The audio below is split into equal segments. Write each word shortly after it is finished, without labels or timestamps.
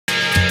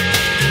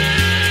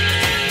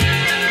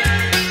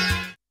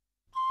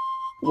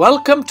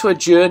Welcome to a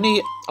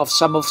journey of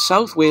some of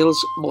South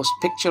Wales' most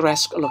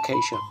picturesque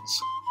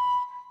locations.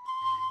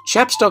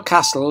 Chepstow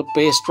Castle,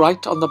 based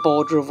right on the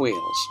border of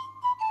Wales.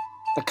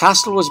 The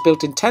castle was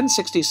built in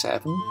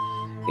 1067.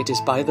 It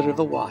is by the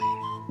River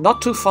Wye.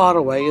 Not too far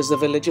away is the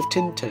village of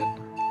Tintern.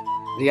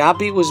 The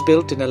abbey was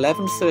built in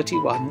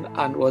 1131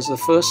 and was the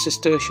first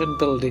Cistercian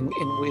building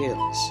in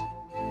Wales.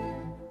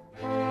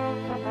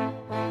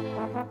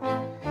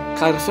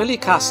 Caerphilly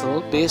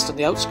Castle, based on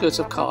the outskirts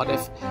of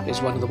Cardiff,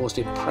 is one of the most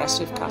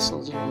impressive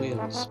castles in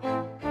Wales.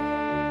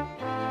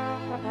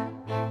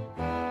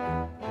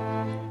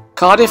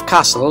 Cardiff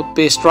Castle,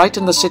 based right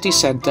in the city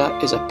centre,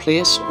 is a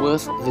place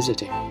worth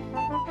visiting.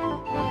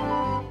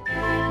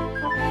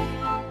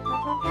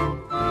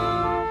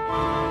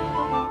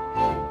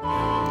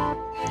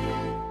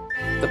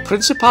 The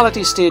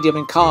Principality Stadium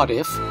in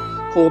Cardiff,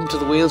 home to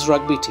the Wales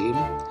rugby team,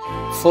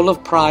 full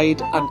of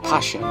pride and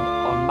passion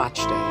on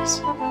match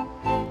days.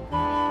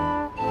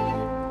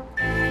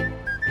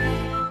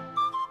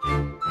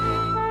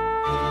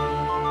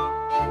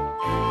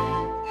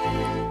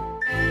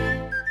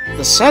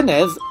 The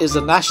Senedd is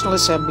the National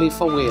Assembly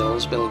for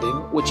Wales building,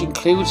 which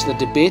includes the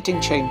debating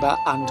chamber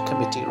and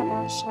committee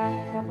rooms.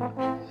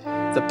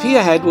 The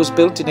pierhead was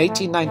built in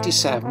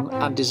 1897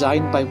 and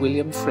designed by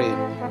William Frame.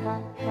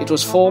 It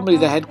was formerly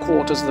the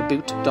headquarters of the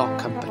Bute Dock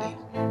Company.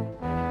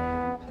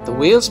 The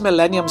Wales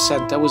Millennium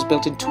Centre was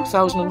built in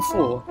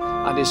 2004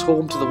 and is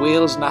home to the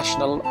Wales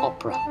National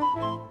Opera.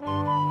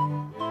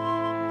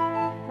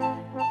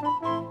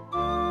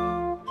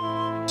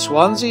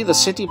 Swansea, the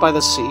city by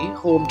the sea,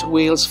 home to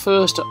Wales'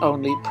 first and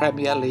only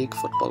Premier League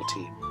football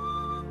team.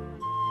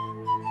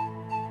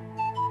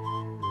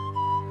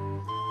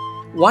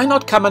 Why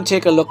not come and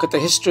take a look at the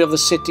history of the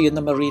city in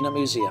the Marina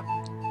Museum,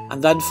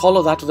 and then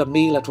follow that with a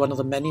meal at one of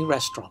the many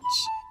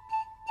restaurants?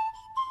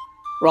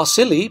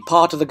 Rhossili,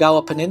 part of the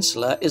Gower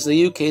Peninsula, is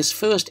the UK's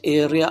first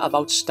area of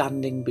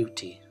outstanding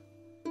beauty.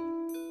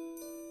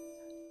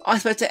 I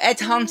spoke to Ed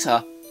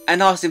Hunter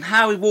and asked him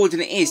how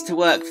rewarding it is to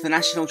work for the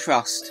National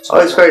Trust. Oh,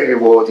 it's very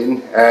rewarding.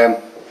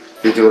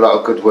 They do a lot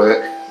of good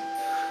work,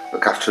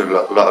 look after a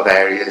lot of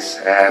areas,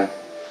 and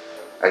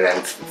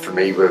then for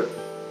me, we're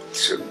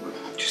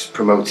just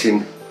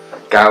promoting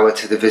Gower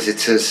to the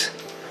visitors.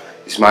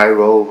 It's my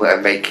role,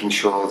 making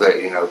sure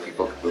that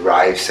people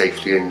arrive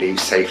safely and leave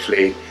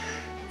safely,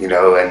 and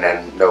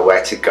then know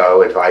where to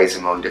go, advise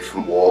them on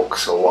different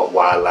walks or what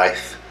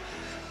wildlife.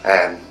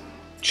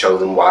 Show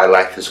them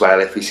wildlife as well.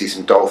 If we see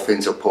some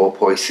dolphins or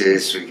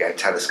porpoises, we get a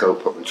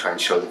telescope up and try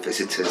and show the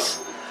visitors.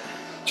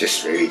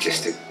 Just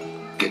to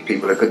give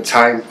people a good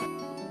time.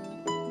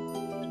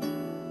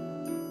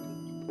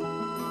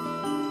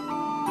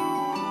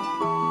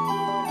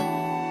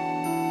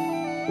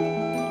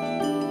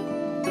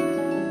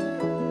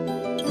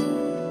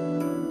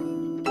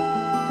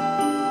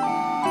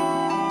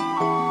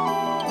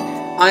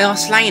 I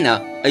asked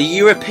Lena, a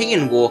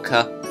European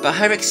walker, about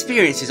her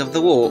experiences of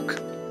the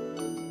walk.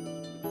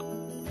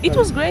 It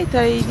was great.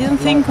 I didn't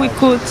think we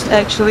could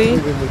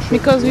actually,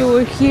 because we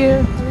were here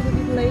a little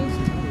bit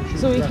late,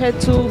 so we had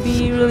to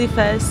be really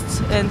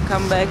fast and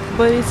come back.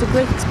 But it's a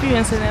great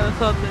experience. I never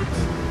thought that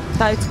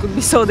tides could be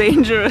so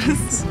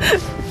dangerous.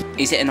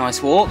 Is it a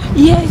nice walk?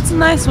 Yeah, it's a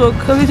nice walk.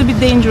 A little bit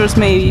dangerous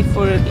maybe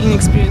for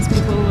inexperienced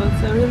people,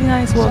 but a really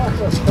nice walk.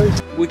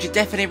 Would you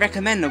definitely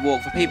recommend the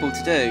walk for people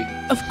to do?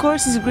 Of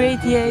course, it's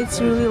great. Yeah, it's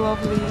really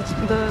lovely.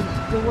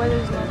 The weather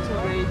is not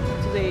so great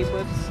today,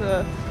 but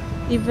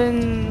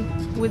even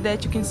with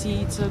that, you can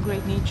see it's a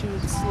great nature.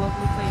 It's a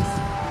lovely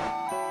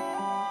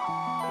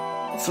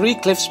place. Three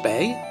Cliffs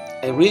Bay,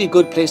 a really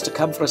good place to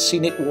come for a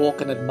scenic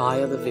walk and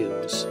admire the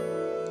views.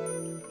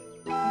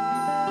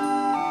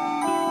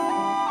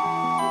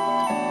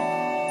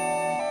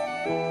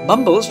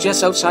 Mumbles,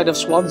 just outside of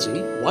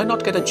Swansea, why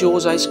not get a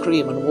Joe's ice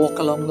cream and walk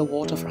along the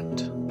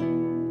waterfront?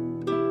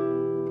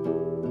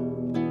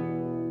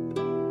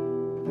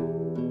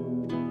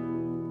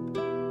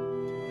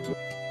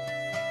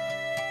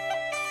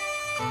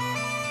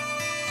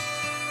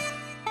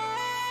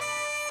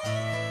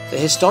 The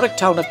historic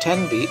town of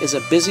Tenby is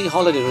a busy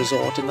holiday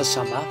resort in the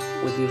summer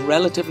with the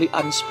relatively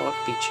unspoilt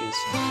beaches.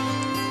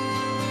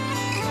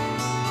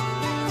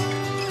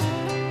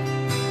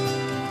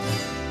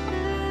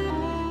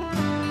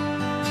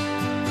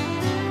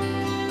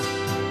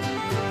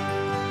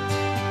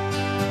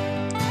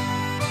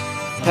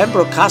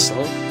 Pembroke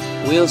Castle,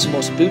 Wales'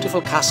 most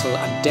beautiful castle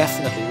and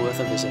definitely worth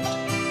a visit.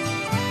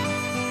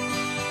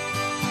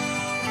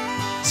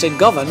 St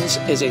Govans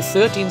is a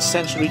 13th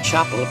century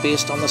chapel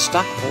based on the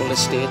Stackpole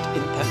estate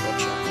in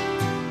Pembrokeshire.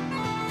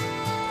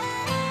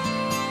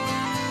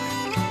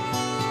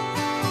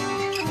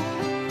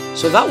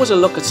 So that was a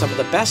look at some of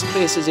the best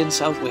places in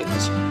South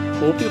Wales.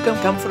 Hope you can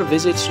come for a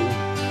visit soon.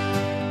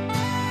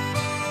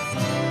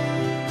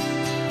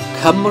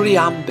 Cymru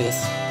am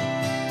byth.